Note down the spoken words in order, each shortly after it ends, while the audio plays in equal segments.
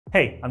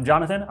Hey, I'm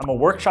Jonathan. I'm a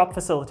workshop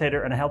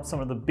facilitator and I help some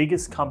of the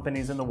biggest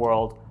companies in the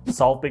world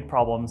solve big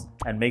problems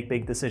and make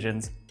big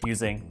decisions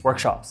using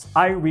workshops.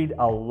 I read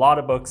a lot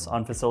of books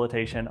on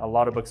facilitation, a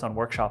lot of books on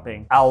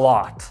workshopping, a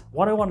lot.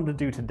 What I wanted to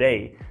do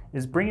today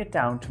is bring it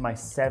down to my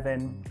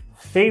 7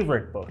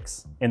 favorite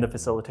books in the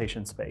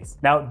facilitation space.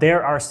 Now,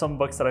 there are some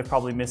books that I've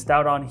probably missed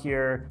out on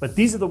here, but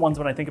these are the ones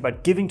when I think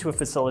about giving to a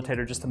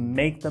facilitator just to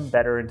make them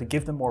better and to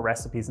give them more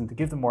recipes and to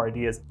give them more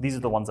ideas, these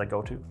are the ones I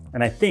go to.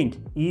 And I think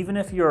even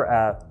if you're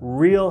a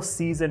real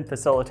seasoned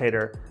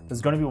facilitator,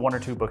 there's going to be 1 or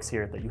 2 books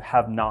here that you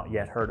have not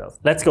yet heard of.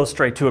 Let's go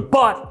straight to it.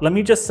 But let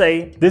me just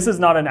say, this is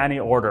not in any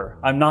order.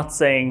 I'm not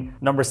saying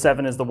number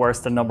 7 is the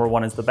worst and number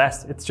 1 is the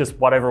best. It's just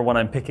whatever one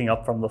I'm picking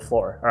up from the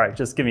floor. All right,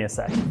 just give me a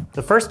sec.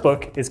 The first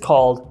book is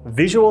called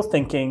Visual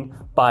Thinking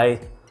by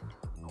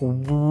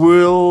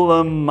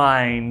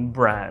Wilhelmine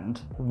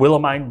Brand.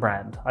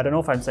 I don't know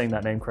if I'm saying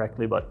that name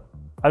correctly, but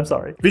I'm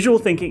sorry. Visual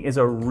Thinking is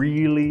a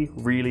really,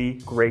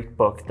 really great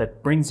book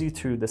that brings you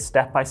through the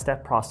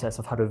step-by-step process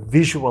of how to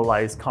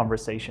visualize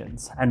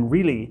conversations. And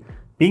really,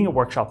 being a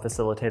workshop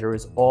facilitator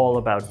is all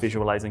about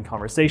visualizing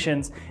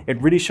conversations. It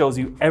really shows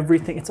you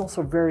everything. It's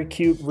also very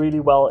cute,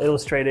 really well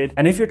illustrated.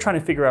 And if you're trying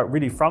to figure out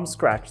really from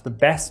scratch the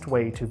best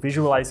way to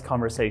visualize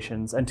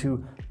conversations and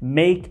to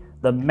make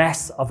the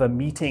mess of a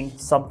meeting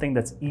something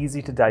that's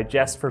easy to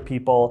digest for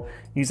people,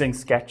 using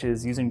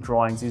sketches, using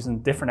drawings, using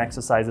different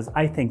exercises,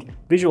 I think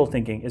Visual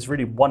Thinking is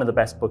really one of the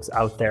best books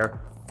out there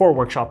for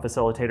workshop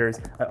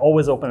facilitators. I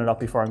always open it up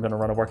before I'm going to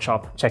run a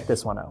workshop. Check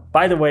this one out.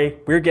 By the way,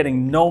 we're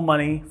getting no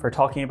money for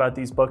talking about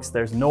these books.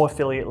 There's no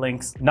affiliate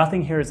links.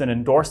 Nothing here is an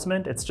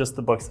endorsement. It's just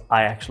the books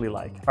I actually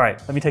like. All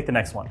right, let me take the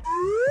next one.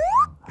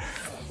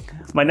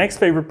 My next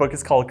favorite book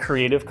is called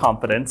Creative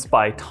Confidence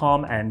by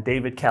Tom and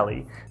David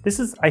Kelly. This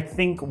is, I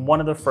think, one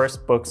of the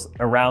first books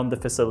around the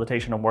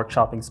facilitation and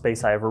workshopping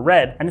space I ever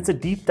read. And it's a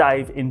deep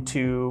dive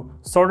into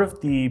sort of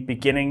the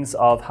beginnings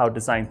of how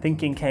design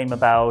thinking came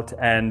about.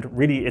 And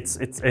really, it's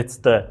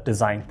the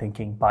design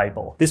thinking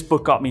Bible. This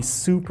book got me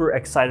super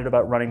excited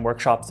about running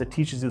workshops. It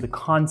teaches you the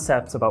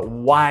concepts about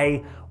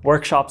why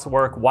workshops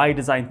work, why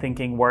design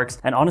thinking works.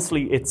 And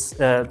honestly, it's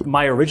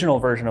my original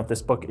version of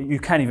this book. You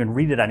can't even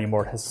read it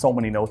anymore. It has so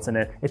many notes in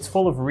it. It's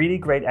full of really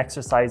great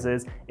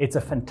exercises. It's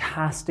a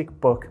fantastic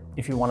book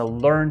if you want to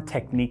learn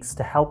techniques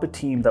to help a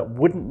team that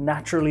wouldn't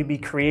naturally be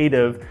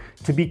creative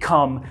to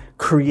become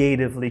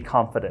creatively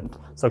confident.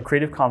 So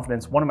Creative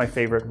Confidence, one of my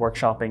favorite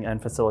workshopping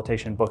and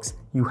facilitation books.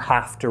 You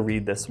have to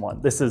read this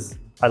one.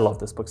 I love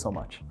this book so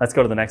much. Let's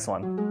go to the next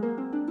one.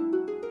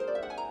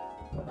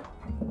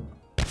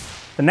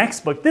 The next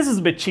book, this is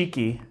a bit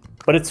cheeky,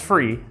 but it's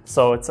free,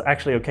 so it's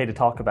actually okay to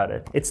talk about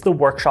it. It's the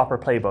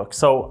Workshopper Playbook.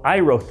 So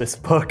I wrote this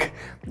book,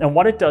 and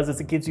what it does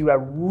is it gives you a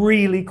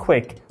really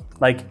quick,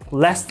 like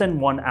less than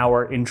 1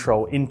 hour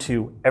intro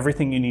into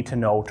everything you need to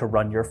know to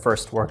run your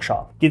first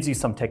workshop. Gives you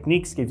some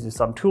techniques, gives you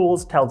some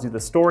tools, tells you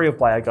the story of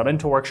why I got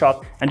into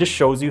workshop, and just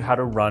shows you how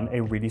to run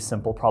a really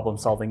simple problem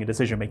solving and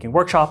decision making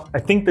workshop. I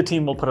think the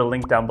team will put a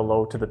link down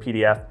below to the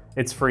PDF.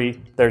 It's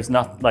free. There's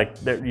not like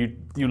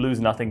you lose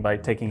nothing by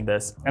taking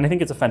this. And I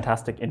think it's a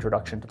fantastic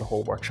introduction to the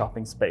whole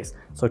workshopping space.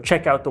 So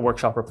check out the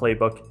Workshopper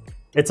Playbook.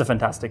 It's a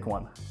fantastic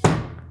one.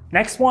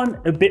 Next one,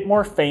 a bit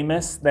more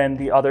famous than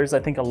the others. I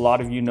think a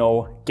lot of you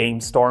know game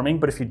storming,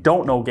 but if you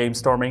don't know game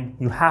storming,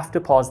 you have to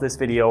pause this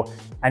video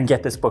and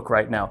get this book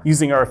right now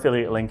using our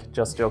affiliate link.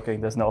 Just joking,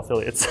 there's no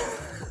affiliates.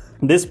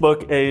 This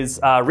book is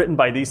written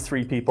by these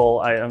 3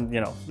 people.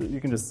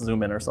 You can just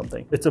zoom in or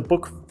something. It's a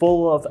book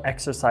full of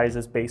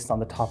exercises based on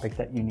the topic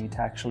that you need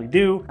to actually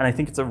do. And I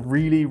think it's a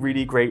really,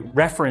 really great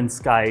reference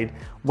guide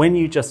when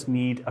you just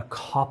need a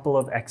couple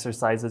of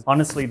exercises.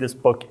 Honestly, this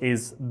book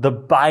is the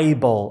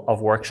Bible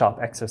of workshop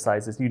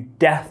exercises. You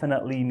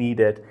definitely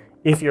need it.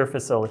 If you're a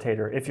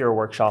facilitator, if you're a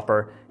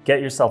workshopper, get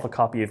yourself a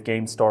copy of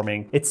Game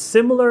Storming. It's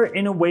similar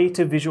in a way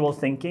to Visual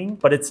Thinking,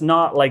 but it's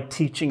not like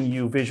teaching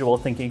you visual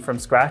thinking from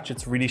scratch.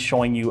 It's really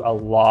showing you a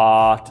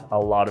lot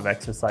of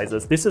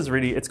exercises. This is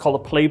really, it's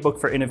called a playbook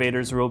for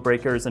innovators, rule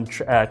breakers, and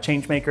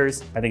change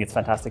makers. I think it's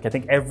fantastic. I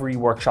think every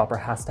workshopper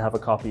has to have a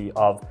copy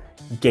of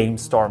Game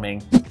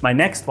Storming. My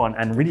next one,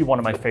 and really one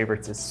of my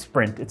favorites, is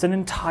Sprint. It's an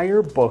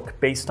entire book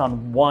based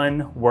on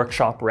one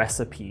workshop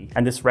recipe,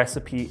 and this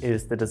recipe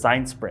is the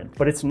design sprint.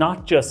 But it's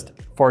not just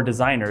for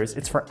designers,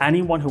 it's for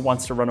anyone who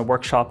wants to run a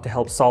workshop to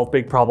help solve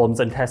big problems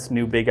and test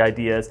new big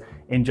ideas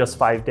in just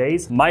 5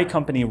 days. My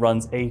company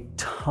runs a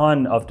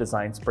ton of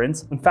design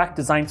sprints. In fact,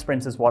 design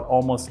sprints is what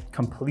almost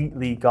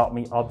completely got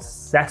me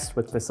obsessed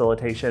with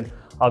facilitation,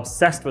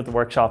 obsessed with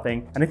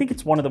workshopping, and I think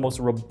it's one of the most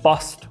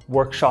robust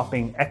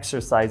workshopping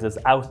exercises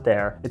out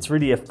there. It's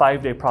really a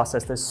 5-day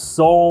process. There's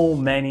so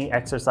many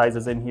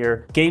exercises in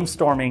here. Game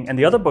Storming and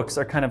the other books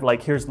are kind of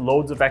like, here's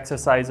loads of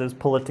exercises,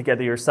 pull it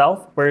together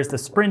yourself. Whereas the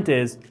Sprint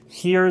is,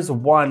 here's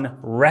one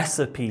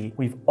recipe.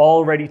 We've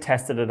already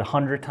tested it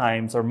 100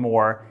 times or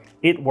more.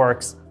 It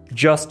works.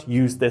 Just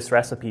use this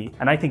recipe.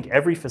 And I think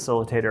every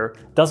facilitator,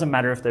 doesn't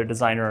matter if they're a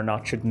designer or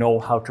not, should know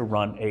how to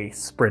run a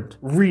sprint.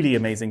 Really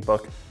amazing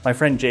book. My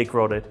friend Jake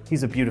wrote it.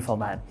 He's a beautiful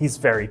man. He's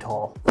very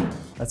tall.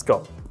 Let's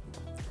go.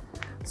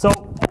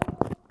 So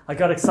I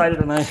got excited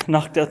and I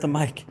knocked out the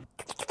mic.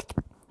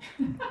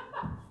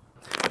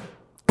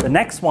 The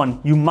next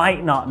one you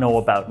might not know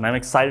about, and I'm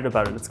excited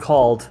about it. It's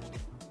called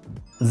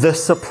The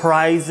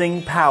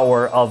Surprising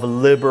Power of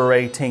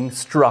Liberating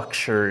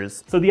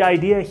Structures. So the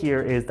idea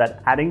here is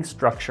that adding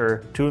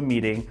structure to a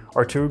meeting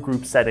or to a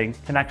group setting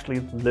can actually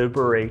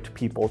liberate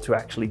people to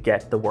actually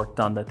get the work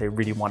done that they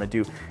really want to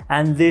do.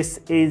 And this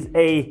is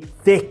a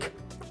thick,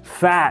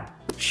 fat,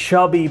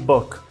 chubby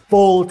book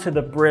full to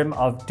the brim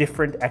of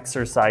different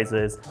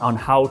exercises on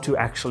how to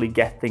actually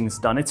get things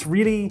done. It's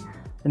really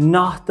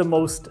not the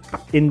most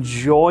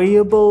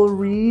enjoyable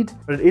read,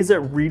 but it is a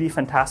really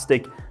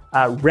fantastic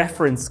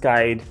reference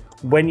guide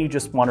when you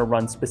just want to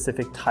run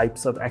specific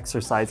types of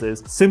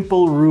exercises.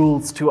 Simple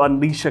rules to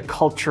unleash a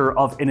culture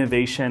of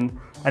innovation.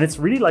 And it's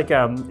really like,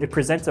 it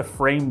presents a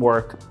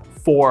framework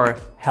for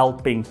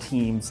helping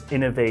teams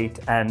innovate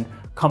and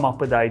come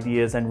up with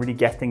ideas and really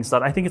get things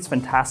done. I think it's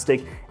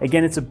fantastic.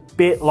 Again, it's a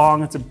bit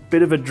long, it's a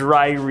bit of a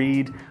dry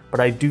read, but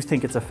I do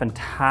think it's a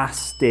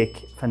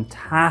fantastic,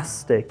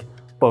 fantastic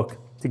book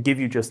to give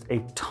you just a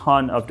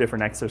ton of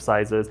different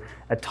exercises,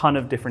 a ton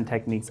of different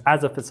techniques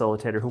as a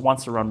facilitator who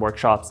wants to run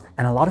workshops.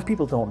 And a lot of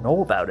people don't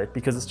know about it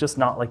because it's just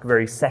not like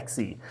very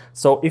sexy.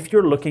 So if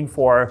you're looking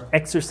for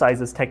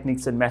exercises,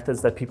 techniques, and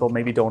methods that people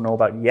maybe don't know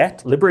about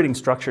yet, Liberating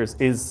Structures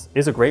is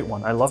a great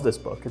one. I love this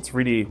book. It's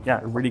really,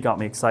 it really got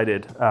me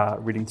excited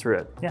reading through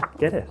it. Yeah,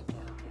 get it.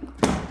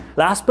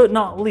 Last but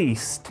not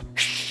least,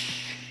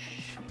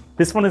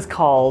 this one is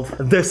called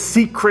The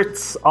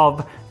Secrets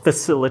of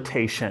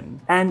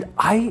Facilitation. And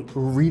I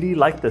really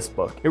like this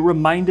book. It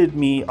reminded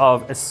me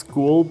of a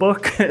school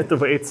book, the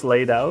way it's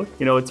laid out.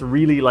 You know, it's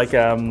really like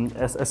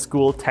a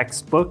school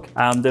textbook.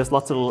 There's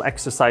lots of little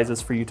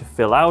exercises for you to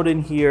fill out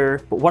in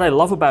here. But what I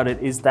love about it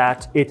is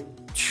that it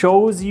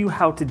shows you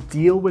how to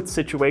deal with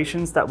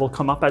situations that will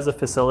come up as a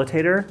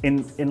facilitator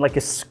in like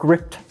a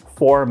script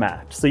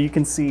format. So you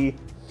can see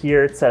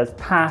here it says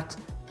Pat,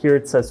 here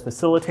it says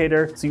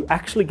facilitator. So you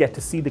actually get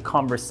to see the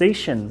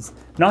conversations,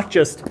 not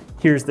just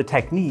here's the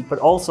technique, but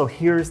also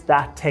here's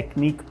that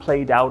technique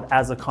played out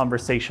as a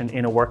conversation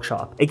in a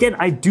workshop. Again,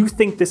 I do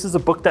think this is a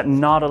book that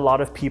not a lot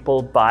of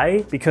people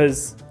buy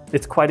because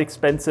it's quite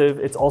expensive.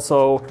 It's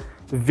also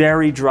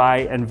very dry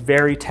and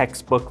very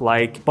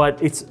textbook-like,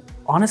 but it's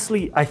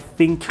honestly, I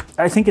think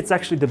it's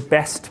actually the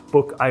best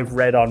book I've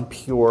read on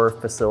pure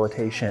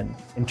facilitation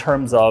in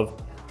terms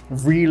of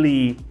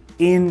really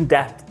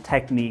in-depth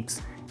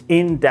techniques,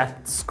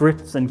 in-depth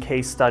scripts and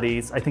case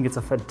studies. I think it's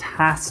a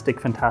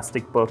fantastic,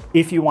 fantastic book.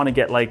 If you want to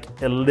get like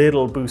a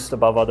little boost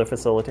above other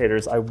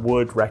facilitators, I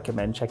would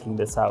recommend checking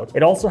this out.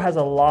 It also has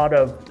a lot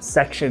of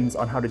sections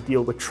on how to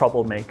deal with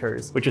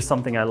troublemakers, which is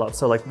something I love.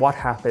 So like what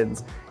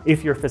happens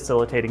if you're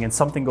facilitating and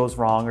something goes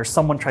wrong or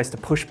someone tries to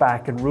push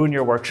back and ruin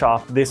your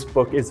workshop? This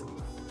book is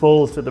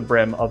full to the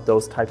brim of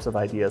those types of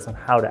ideas on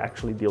how to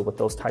actually deal with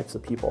those types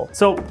of people.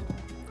 So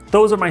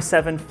those are my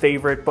 7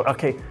 favorite books.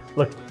 Okay,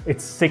 look,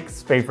 it's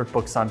 6 favorite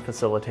books on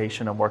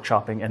facilitation and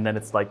workshopping, and then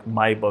it's like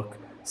my book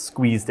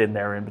squeezed in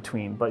there in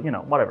between, but you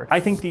know, whatever.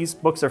 I think these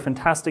books are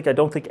fantastic. I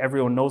don't think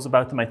everyone knows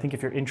about them. I think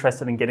if you're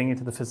interested in getting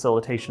into the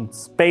facilitation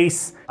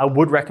space, I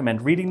would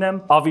recommend reading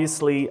them.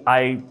 Obviously,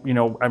 I'm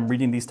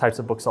reading these types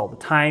of books all the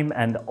time,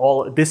 and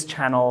this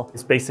channel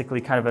is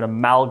basically kind of an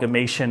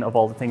amalgamation of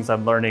all the things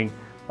I'm learning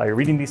by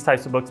reading these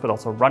types of books, but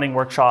also running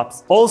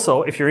workshops.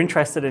 Also, if you're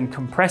interested in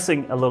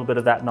compressing a little bit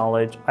of that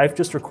knowledge, I've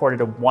just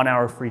recorded a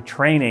 1-hour free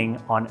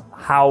training on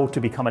how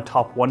to become a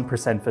top 1%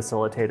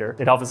 facilitator.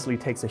 It obviously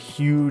takes a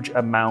huge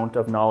amount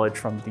of knowledge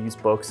from these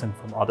books and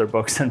from other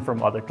books and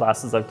from other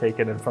classes I've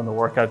taken and from the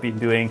work I've been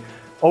doing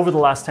over the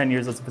last 10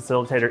 years as a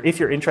facilitator. If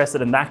you're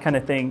interested in that kind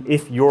of thing,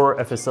 if you're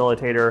a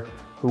facilitator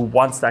who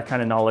wants that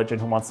kind of knowledge and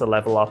who wants to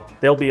level up,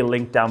 there'll be a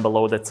link down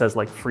below that says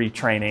like free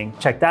training.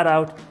 Check that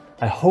out.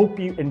 I hope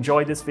you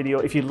enjoyed this video.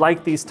 If you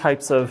like these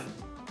types of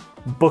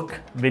book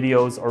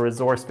videos or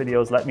resource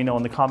videos, let me know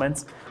in the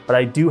comments. But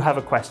I do have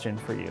a question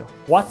for you.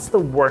 What's the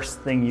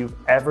worst thing you've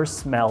ever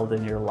smelled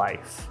in your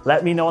life?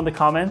 Let me know in the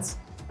comments,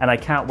 and I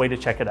can't wait to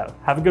check it out.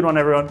 Have a good one,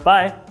 everyone.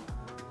 Bye.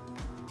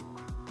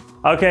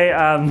 Okay,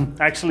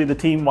 actually the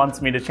team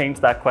wants me to change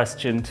that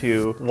question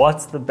to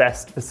what's the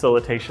best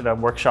facilitation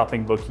and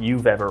workshopping book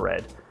you've ever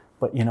read?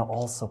 But you know,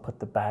 also put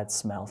the bad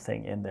smell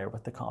thing in there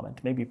with the comment,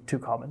 maybe 2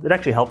 comments. It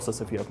actually helps us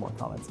if you have more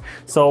comments.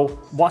 So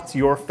what's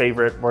your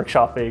favorite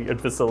workshopping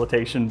and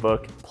facilitation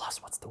book?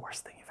 Plus, what's the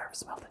worst thing you've ever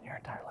smelled in your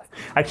entire life?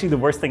 Actually, the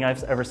worst thing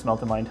I've ever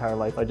smelled in my entire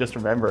life, I just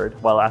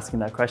remembered while asking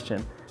that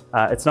question.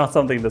 It's not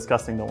something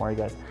disgusting, don't worry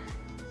guys.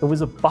 It was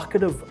a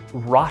bucket of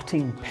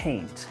rotting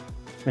paint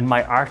in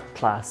my art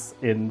class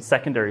in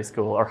secondary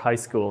school or high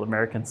school,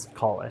 Americans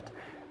call it.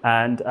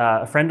 And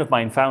a friend of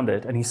mine found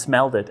it and he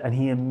smelled it and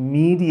he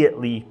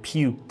immediately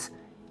puked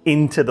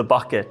into the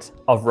bucket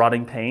of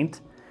rotting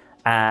paint.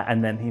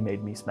 And then he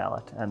made me smell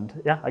it.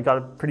 And yeah, I got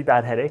a pretty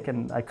bad headache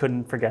and I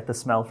couldn't forget the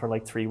smell for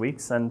like 3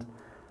 weeks. And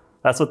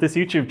that's what this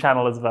YouTube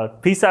channel is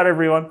about. Peace out,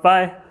 everyone.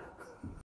 Bye.